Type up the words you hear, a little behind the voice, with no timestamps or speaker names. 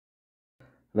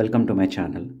Welcome to my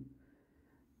channel.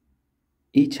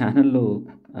 ఈ ఛానల్‌లో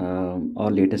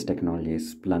all latest technologies,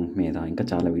 ప్లంక్ మీద ఇంకా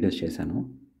చాలా వీడియోస్ చేశాను.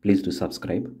 Please do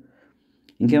subscribe.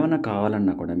 ఇంకేమన్నా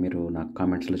కావాలన్నా కూడా మీరు నాకు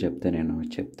కామెంట్స్‌లో చెప్తే నేను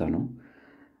చెప్తాను.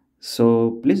 So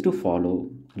please do follow,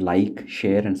 like,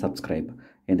 share and subscribe.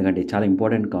 ఎందుకంటే చాలా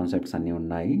ఇంపార్టెంట్ కాన్సెప్ట్స్ అన్నీ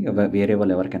ఉన్నాయి. వేరే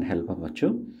వాళ్ళు ఎవరికైనా హెల్ప్ అవ్వచ్చు.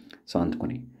 సో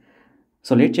అందుకని.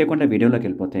 సో లేట్ చేయకుండా వీడియోలోకి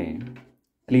వెళ్ళిపోతే,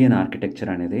 క్లీన్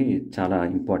ఆర్కిటెక్చర్ అనేది చాలా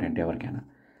ఇంపార్టెంట్ ఎవరికైనా.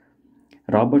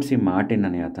 రాబర్ట్ సి మార్టిన్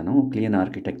అనే అతను క్లీన్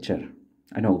ఆర్కిటెక్చర్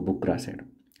అని ఒక బుక్ రాశాడు.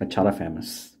 అది చాలా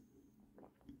ఫేమస్.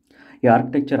 ఈ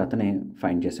ఆర్కిటెక్చర్ అతనే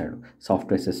ఫైండ్ చేశాడు.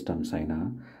 సాఫ్ట్వేర్ సిస్టమ్స్ అయినా,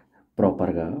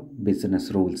 ప్రాపర్గా బిజినెస్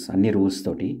రూల్స్, అన్ని రూల్స్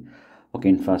తోటి ఒక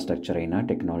ఇన్ఫ్రాస్ట్రక్చర్ అయినా,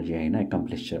 టెక్నాలజీ అయినా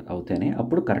అకంప్లిష్ అవుతేనే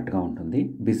అప్పుడు కరెక్ట్గా ఉంటుంది.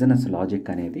 బిజినెస్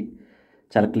లాజిక్ అనేది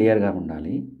చాలా క్లియర్గా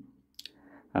ఉండాలి.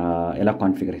 ఎలా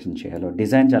కాన్ఫిగరేషన్ చేయాలో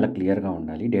డిజైన్ చాలా క్లియర్గా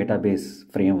ఉండాలి. డేటాబేస్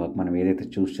ఫ్రేమ్వర్క్ మనం ఏదైతే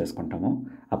చూస్ చేసుకుంటామో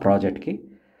ఆ ప్రాజెక్ట్కి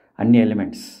అన్ని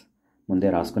ఎలిమెంట్స్ ముందే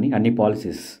రాసుకుని, అన్ని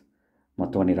పాలసీస్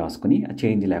మొత్తం అన్ని రాసుకుని,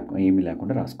 చేంజ్ ఏమీ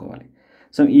లేకుండా రాసుకోవాలి.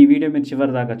 సో ఈ వీడియో మీరు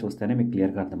చివరి దాకా చూస్తేనే మీకు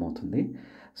క్లియర్గా అర్థమవుతుంది.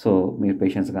 సో మీరు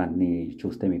పేషెన్స్గా అన్నీ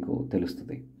చూస్తే మీకు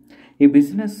తెలుస్తుంది. ఈ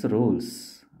బిజినెస్ రూల్స్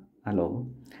అలో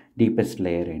డీపెస్ట్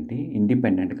లేయర్ ఏంటి,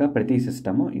 ఇండిపెండెంట్గా ప్రతి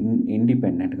సిస్టము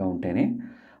ఇండిపెండెంట్గా ఉంటేనే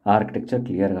ఆర్కిటెక్చర్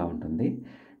క్లియర్గా ఉంటుంది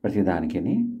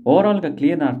ప్రతిదానికి. ఓవరాల్గా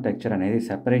క్లియర్ ఆర్కిటెక్చర్ అనేది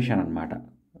సెపరేషన్ అనమాట.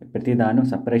 ప్రతిదాన్ని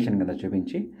సెపరేషన్ కింద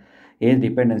చూపించి ఏ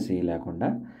డిపెండెన్సీ లేకుండా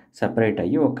సెపరేట్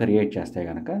అయ్యి ఒక క్రియేట్ చేస్తే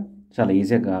కనుక చాలా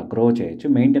ఈజీగా గ్రో చేయొచ్చు.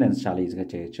 మెయింటెనెన్స్ చాలా ఈజీగా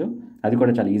చేయొచ్చు. అది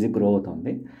కూడా చాలా ఈజీ గ్రో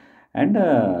అవుతుంది అండ్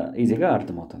ఈజీగా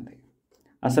అర్థమవుతుంది.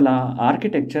 అసలు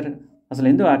ఆర్కిటెక్చర్ అసలు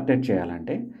ఎందుకు ఆర్కిటెక్ట్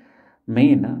చేయాలంటే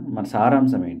మెయిన్ మన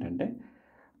సారాంశం ఏంటంటే,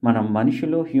 మనం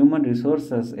మనుషులు హ్యూమన్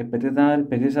రిసోర్సెస్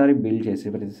ప్రతిసారి బిల్డ్ చేసి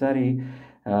ప్రతిసారి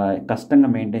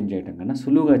కష్టంగా మెయింటైన్ చేయడం కన్నా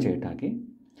సులువుగా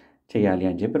చేయాలి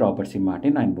అని చెప్పి రాబర్ట్ సి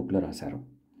మార్టిన్ ఆయన బుక్లో రాశారు.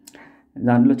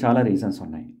 దానిలో చాలా రీజన్స్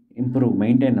ఉన్నాయి.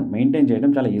 మెయింటైన్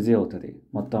చేయడం చాలా ఈజీ అవుతుంది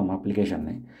మొత్తం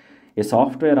అప్లికేషన్ని. ఈ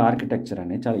సాఫ్ట్వేర్ ఆర్కిటెక్చర్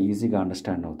అనేది చాలా ఈజీగా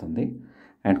అండర్స్టాండ్ అవుతుంది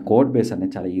అండ్ కోడ్ బేస్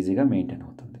అనేది చాలా ఈజీగా మెయింటైన్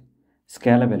అవుతుంది.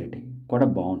 స్కేలబిలిటీ కూడా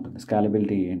బాగుంటుంది.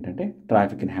 స్కేలబిలిటీ ఏంటంటే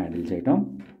ట్రాఫిక్ని హ్యాండిల్ చేయడం,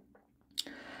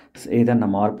 ఏదన్నా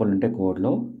మార్పులు ఉంటే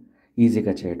కోడ్లో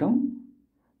ఈజీగా చేయడం,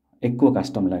 ఎక్కువ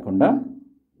కష్టం లేకుండా,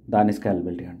 దాన్ని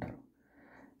స్కేలబిలిటీ అంటారు.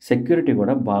 సెక్యూరిటీ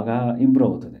కూడా బాగా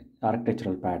ఇంప్రూవ్ అవుతుంది.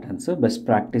 ఆర్కిటెక్చరల్ ప్యాటర్న్స్, బెస్ట్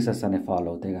ప్రాక్టీసెస్ అనేవి ఫాలో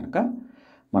అవుతే కనుక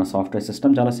మన సాఫ్ట్వేర్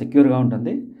సిస్టమ్ చాలా సెక్యూర్గా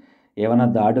ఉంటుంది. ఏమైనా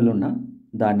దాడులు ఉన్నా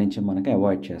దాని నుంచి మనకి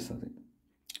అవాయిడ్ చేస్తుంది.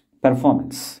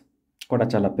 పెర్ఫార్మెన్స్ కూడా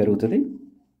చాలా పెరుగుతుంది.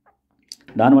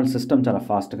 దానివల్ల సిస్టమ్ చాలా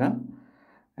ఫాస్ట్గా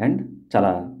అండ్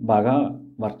చాలా బాగా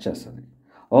వర్క్ చేస్తుంది.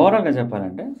 ఓవరాల్గా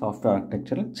చెప్పాలంటే సాఫ్ట్వేర్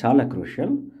ఆర్కిటెక్చర్ చాలా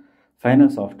క్రూషియల్.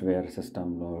 ఫైనల్ సాఫ్ట్వేర్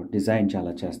సిస్టంలో డిజైన్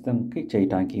చాలా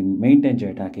చేయటానికి, మెయింటైన్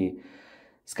చేయడానికి,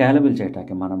 స్కేలబుల్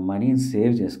చేయడానికి, మనం మనీని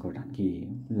సేవ్ చేసుకోవడానికి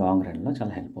లాంగ్ రన్లో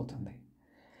చాలా హెల్ప్ అవుతుంది.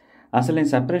 అసలు నేను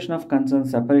సెపరేషన్ ఆఫ్ కన్సర్న్,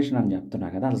 సెపరేషన్ అని చెప్తున్నా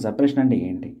కదా, అసలు సెపరేషన్ అంటే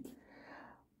ఏంటి?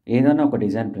 ఏదైనా ఒక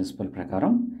డిజైన్ ప్రిన్సిపల్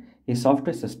ప్రకారం ఈ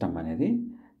సాఫ్ట్వేర్ సిస్టమ్ అనేది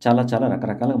చాలా చాలా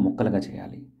రకరకాల ముక్కలుగా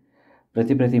చేయాలి.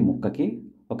 ప్రతి ముక్కకి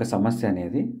ఒక సమస్య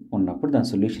అనేది ఉన్నప్పుడు దాని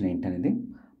సొల్యూషన్ ఏంటి అనేది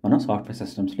మనం సాఫ్ట్వేర్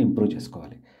సిస్టమ్స్లో ఇంప్రూవ్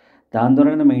చేసుకోవాలి. దాని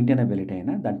ద్వారా మెయింటైనబిలిటీ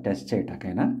అయినా, దాన్ని టెస్ట్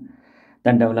చేయటాకైనా,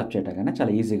 దాన్ని డెవలప్ చేయటాకైనా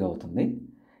చాలా ఈజీగా అవుతుంది.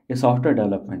 ఈ సాఫ్ట్వేర్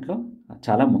డెవలప్మెంట్లో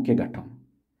చాలా ముఖ్య ఘట్టం.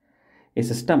 ఈ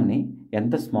సిస్టమ్ని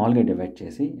ఎంత స్మాల్గా డివైడ్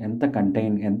చేసి,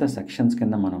 ఎంత సెక్షన్స్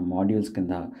కింద, మనం మాడ్యూల్స్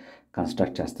కింద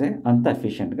కన్స్ట్రక్ట్ చేస్తే అంత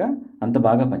ఎఫిషియెంట్గా, అంత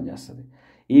బాగా పనిచేస్తుంది.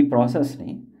 ఈ ప్రాసెస్ని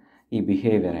ఈ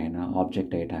బిహేవియర్ అయినా,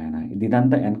 ఆబ్జెక్ట్ డేటా అయినా,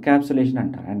 ఇదంతా ఎన్క్యాప్సులేషన్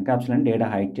అంటారు. ఎన్క్యాప్సులేషన్ డేటా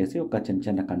హైడ్ చేసి ఒక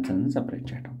చిన్న కన్సర్న్ని సెపరేట్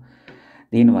చేయడం.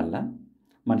 దీనివల్ల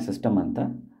మన సిస్టమ్ అంతా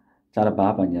చాలా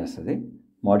బాగా పనిచేస్తుంది.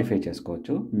 మోడిఫై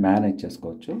చేసుకోవచ్చు, మేనేజ్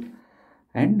చేసుకోవచ్చు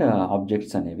అండ్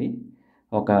ఆబ్జెక్ట్స్ అనేవి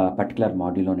ఒక పర్టికులర్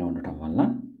మాడ్యూల్లోనే ఉండటం వల్ల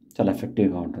చాలా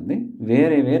ఎఫెక్టివ్గా ఉంటుంది.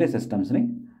 వేరే సిస్టమ్స్ని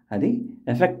అది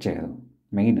ఎఫెక్ట్ చేయదు.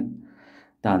 మెయిన్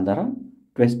దాని ద్వారా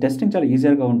టెస్టింగ్ చాలా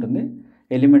ఈజీగా ఉంటుంది.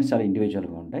 ఎలిమెంట్స్ చాలా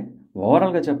ఇండివిజువల్గా ఉంటాయి.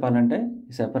 ఓవరాల్గా చెప్పాలంటే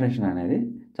ఈ సెపరేషన్ అనేది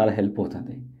చాలా హెల్ప్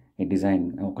అవుతుంది ఈ డిజైన్,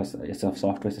 ఒక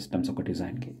సాఫ్ట్వేర్ సిస్టమ్స్ ఒక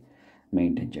డిజైన్కి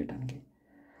మెయింటైన్ చేయడానికి.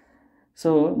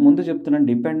 సో ముందు చెప్తున్నాను,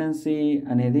 డిపెండెన్సీ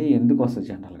అనేది ఎందుకు వస్తుంది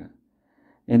జనరల్గా.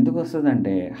 ఎందుకు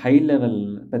వస్తుందంటే, హై లెవెల్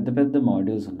పెద్ద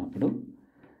మాడ్యూల్స్ ఉన్నప్పుడు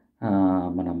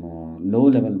మనము లో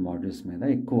లెవెల్ మాడ్యూల్స్ మీద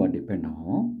ఎక్కువ డిపెండ్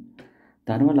అవ్వము.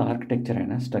 దానివల్ల ఆర్కిటెక్చర్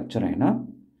అయినా, స్ట్రక్చర్ అయినా,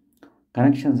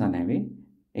 కనెక్షన్స్ అనేవి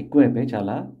ఎక్కువైపోయి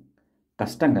చాలా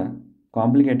కష్టంగా,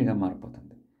 కాంప్లికేట్గా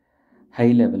మారిపోతుంది. హై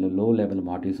లెవెల్, లో లెవెల్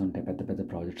మాడ్యూల్స్ ఉంటాయి పెద్ద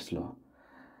ప్రాజెక్ట్స్లో.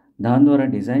 దాని ద్వారా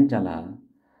డిజైన్ చాలా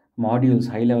మాడ్యూల్స్,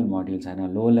 హై లెవెల్ మాడ్యూల్స్ అయినా,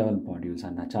 లో లెవెల్ మాడ్యూల్స్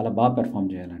అయినా చాలా బాగా పెర్ఫామ్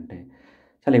చేయాలంటే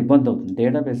చాలా ఇబ్బంది అవుతుంది.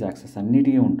 డేటాబేస్ యాక్సెస్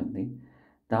అన్నిటికీ ఉంటుంది.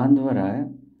 దాని ద్వారా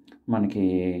మనకి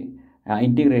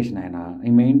ఇంటిగ్రేషన్ అయినా,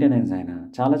 ఈ మెయింటెనెన్స్ అయినా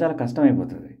చాలా చాలా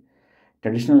కష్టమైపోతుంది.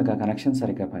 ట్రెడిషనల్గా కనెక్షన్స్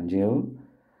సరిగ్గా పనిచేయవు.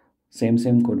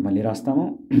 సేమ్ కోడ్ మళ్ళీ రాస్తాము,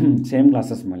 సేమ్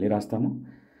క్లాసెస్ మళ్ళీ రాస్తాము.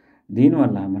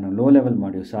 దీనివల్ల మనం లో లెవెల్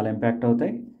మాడ్యూల్స్ చాలా ఇంపాక్ట్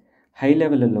అవుతాయి. హై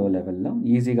లెవెల్ లో లెవెల్లో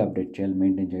ఈజీగా అప్డేట్ చేయాలి,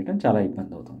 మెయింటైన్ చేయడం చాలా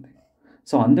ఇబ్బంది అవుతుంది.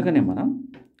 సో అందుకనే మనం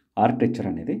ఆర్కిటెక్చర్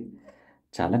అనేది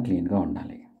చాలా క్లీన్గా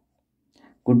ఉండాలి.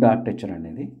 గుడ్ ఆర్కిటెక్చర్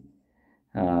అనేది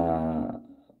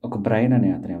ఒక బ్రైన్ అనే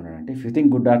అతను ఏమన్నాడంటే, if you think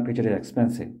good architecture is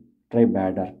expensive, try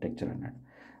bad architecture అన్నాడు.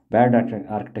 బ్యాడ్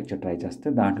ఆర్కిటెక్చర్ ట్రై చేస్తే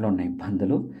దాంట్లో ఉన్న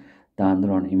ఇబ్బందులు,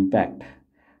 దాంట్లో ఉన్న ఇంపాక్ట్,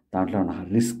 దాంట్లో ఉన్న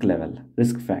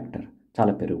రిస్క్ ఫ్యాక్టర్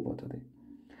చాలా పెరిగిపోతుంది.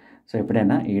 సో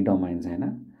ఎప్పుడైనా ఏ డొమైన్స్ అయినా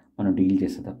మనం డీల్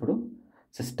చేసేటప్పుడు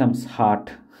సిస్టమ్స్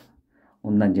హార్ట్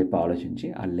ఉందని చెప్పి ఆలోచించి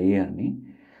ఆ లేయర్ని,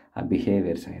 ఆ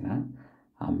బిహేవియర్స్ అయినా,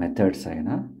 ఆ మెథడ్స్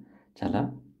అయినా చాలా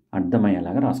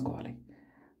అర్థమయ్యేలాగా రాసుకోవాలి.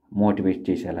 మోటివేట్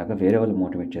చేసేలాగా, వేరే వాళ్ళు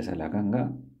మోటివేట్ చేసేలాగా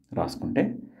రాసుకుంటే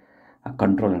ఆ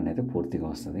కంట్రోల్ అనేది పూర్తిగా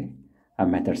వస్తుంది. ఆ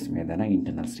మెథడ్స్ మీదైనా,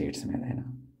 ఇంటర్నల్ స్టేట్స్ మీదైనా.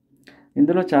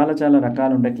 ఇందులో చాలా చాలా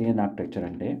రకాలు ఉంటాయి. క్లీన్ ఆర్కిటెక్చర్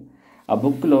అంటే ఆ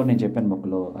బుక్లో, నేను చెప్పిన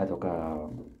బుక్లో అది ఒక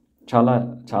చాలా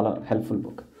చాలా హెల్ప్ఫుల్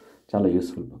బుక్, చాలా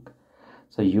useful book.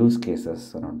 So use cases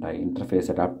అని ఉంటాయి, ఇంటర్ఫేస్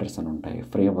అడాప్టర్స్ అని ఉంటాయి,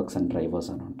 ఫ్రేమ్వర్క్స్ అండ్ డ్రైవర్స్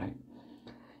అని ఉంటాయి.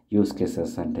 యూస్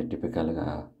కేసెస్ అంటే టిపికల్గా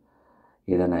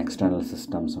ఏదైనా ఎక్స్టర్నల్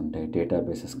సిస్టమ్స్ ఉంటాయి,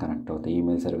 డేటాబేసెస్ కనెక్ట్ అవుతాయి,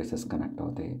 ఈమెయిల్ సర్వీసెస్ కనెక్ట్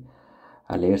అవుతాయి.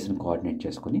 ఆ లేయర్స్ని కోఆర్డినేట్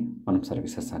చేసుకుని మనం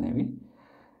సర్వీసెస్ అనేవి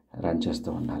రన్ చేస్తూ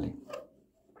ఉండాలి.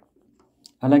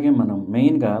 అలాగే మనం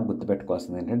మెయిన్గా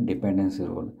గుర్తుపెట్టుకోవాల్సింది ఏంటంటే డిపెండెన్సీ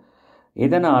రూల్.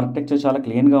 ఏదైనా ఆర్కిటెక్చర్ చాలా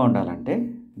క్లీన్గా ఉండాలంటే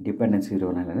డిపెండెన్సీ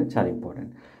రూల్ అనేది చాలా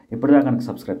ఇంపార్టెంట్. ఇప్పటిదాకా కనుక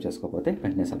సబ్స్క్రైబ్ చేసుకోకపోతే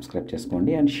వెంటనే సబ్స్క్రైబ్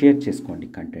చేసుకోండి అండ్ షేర్ చేసుకోండి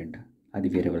కంటెంట్. అది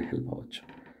వేరే వాళ్ళు హెల్ప్ అవ్వచ్చు.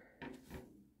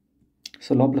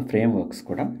 సో లోపల ఫ్రేమ్వర్క్స్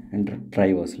కూడా,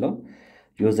 డ్రైవర్స్లో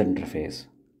యూజర్ ఇంటర్ఫేస్,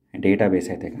 డేటాబేస్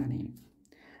అయితే కానీ,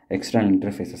 ఎక్స్టర్నల్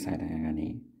ఇంటర్ఫేసెస్ అయినా కానీ,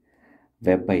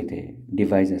 వెబ్ అయితే,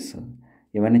 డివైజెస్,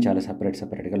 ఇవన్నీ చాలా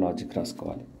సపరేట్గా లాజిక్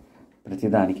రాసుకోవాలి.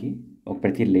 ప్రతిదానికి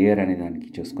ప్రతి లేయర్ అనే దానికి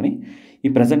చూసుకొని, ఈ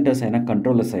ప్రజెంటర్స్ అయినా,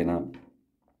 కంట్రోలర్స్ అయినా,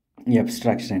 ఈ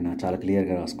అబ్స్ట్రాక్షన్ అయినా చాలా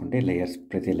క్లియర్గా రాసుకుంటే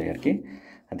ప్రతి లేయర్కి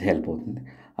అది హెల్ప్ అవుతుంది.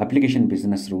 అప్లికేషన్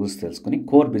బిజినెస్ రూల్స్ తెలుసుకొని,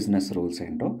 కోర్ బిజినెస్ రూల్స్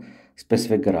ఏంటో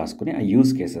స్పెసిఫిక్గా రాసుకుని, ఆ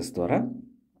యూస్ కేసెస్ ద్వారా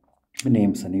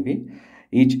నేమ్స్ అనేవి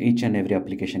each and every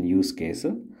application use case,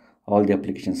 all the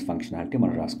applications functionality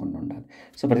మనం రాసుకుంటూ ఉండాలి.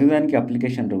 సో ప్రతిదానికి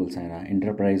అప్లికేషన్ రూల్స్ అయినా,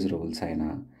 ఎంటర్ప్రైజ్ రూల్స్ అయినా,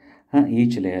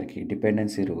 ఈచ్ లేయర్కి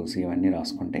డిపెండెన్సీ రూల్స్, ఇవన్నీ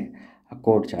రాసుకుంటే ఆ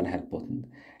కోడ్ చాలా హెల్ప్ అవుతుంది.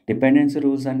 డిపెండెన్సీ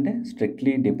రూల్స్ అంటే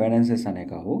స్ట్రిక్ట్లీ డిపెండెన్సీస్ అనే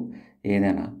కావు,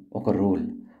 ఏదైనా ఒక రూల్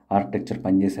ఆర్కిటెక్చర్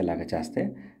పనిచేసేలాగా చేస్తే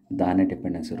దాన్నే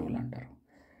డిపెండెన్సీ రూల్ అంటారు.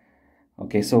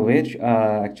 ఓకే, సో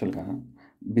యాక్చువల్గా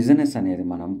బిజినెస్ అనేది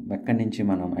మనం ఎక్కడి నుంచి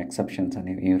మనం ఎక్సెప్షన్స్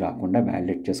అనేవి ఏమి రాకుండా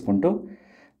వ్యాలిడేట్ చేసుకుంటూ,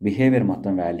 బిహేవియర్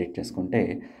మొత్తం వ్యాలిడేట్ చేసుకుంటే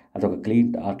అదొక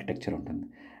క్లీన్ ఆర్కిటెక్చర్ ఉంటుంది.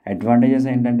 అడ్వాంటేజెస్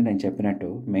ఏంటంటే నేను చెప్పినట్టు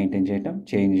మెయింటైన్ చేయటం,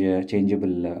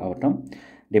 చేంజబుల్ అవటం,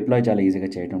 డిప్లాయ్ చాలా ఈజీగా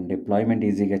చేయటం, డిప్లాయ్మెంట్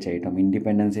ఈజీగా చేయటం,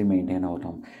 ఇండిపెండెన్సీ మెయింటైన్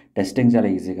అవ్వటం, టెస్టింగ్ చాలా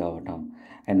ఈజీగా అవ్వటం,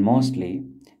 అండ్ మోస్ట్లీ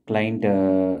క్లయింట్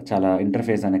చాలా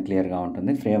ఇంటర్ఫేస్ అనేది క్లియర్గా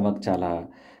ఉంటుంది. ఫ్రేమ్వర్క్ చాలా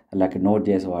లైక్ నోట్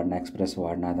చేసి వాడిన, ఎక్స్ప్రెస్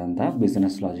వాడిన, అదంతా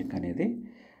బిజినెస్ లాజిక్ అనేది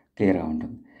క్లియర్గా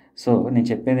ఉంటుంది. సో నేను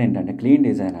చెప్పేది ఏంటంటే క్లీన్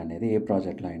డిజైన్ అనేది ఏ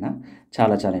ప్రాజెక్ట్లో అయినా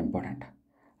చాలా చాలా ఇంపార్టెంట్.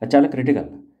 అది చాలా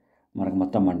క్రిటికల్. మనకు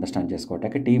మొత్తం అండర్స్టాండ్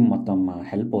చేసుకోవటానికి, టీం మొత్తం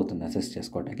హెల్ప్ అవుతుంది అసెస్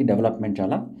చేసుకోవటానికి. డెవలప్మెంట్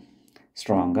చాలా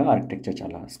స్ట్రాంగ్గా, ఆర్కిటెక్చర్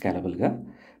చాలా స్కేలబుల్గా,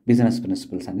 బిజినెస్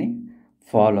ప్రిన్సిపల్స్ అన్నీ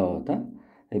ఫాలో అవుతా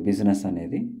ఈ బిజినెస్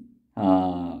అనేది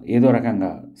ఏదో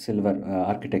రకంగా సిల్వర్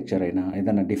ఆర్కిటెక్చర్ అయినా,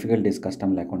 ఏదైనా డిఫికల్టీస్ కష్టం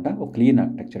లేకుండా ఒక క్లీన్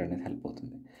ఆర్కిటెక్చర్ అనేది హెల్ప్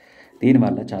అవుతుంది.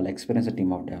 దీనివల్ల చాలా ఎక్స్పీరియన్స్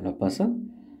టీమ్ ఆఫ్ డెవలపర్స్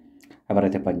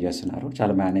ఎవరైతే పనిచేస్తున్నారో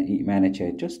చాలా మేనేజ్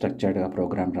చేయొచ్చు, స్ట్రక్చర్డ్గా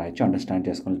ప్రోగ్రామ్ రాయొచ్చు, అండర్స్టాండ్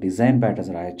చేసుకుని డిజైన్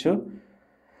ప్యాటర్న్స్ రాయొచ్చు.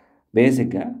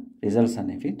 బేసిక్గా రిజల్ట్స్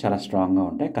అనేవి చాలా స్ట్రాంగ్గా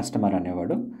ఉంటాయి. కస్టమర్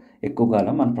అనేవాడు ఎక్కువ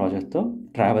కాలం మన ప్రాజెక్ట్తో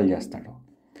ట్రావెల్ చేస్తాడు.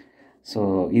 సో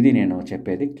ఇది నేను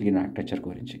చెప్పేది క్లీన్ ఆర్కిటెక్చర్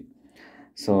గురించి.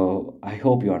 So I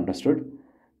hope you understood.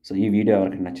 So ఈ వీడియో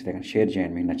ఎవరికైనా నచ్చితే కానీ షేర్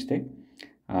చేయండి, మీకు నచ్చితే.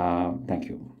 Thank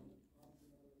you.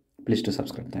 Please to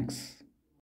subscribe. Thanks.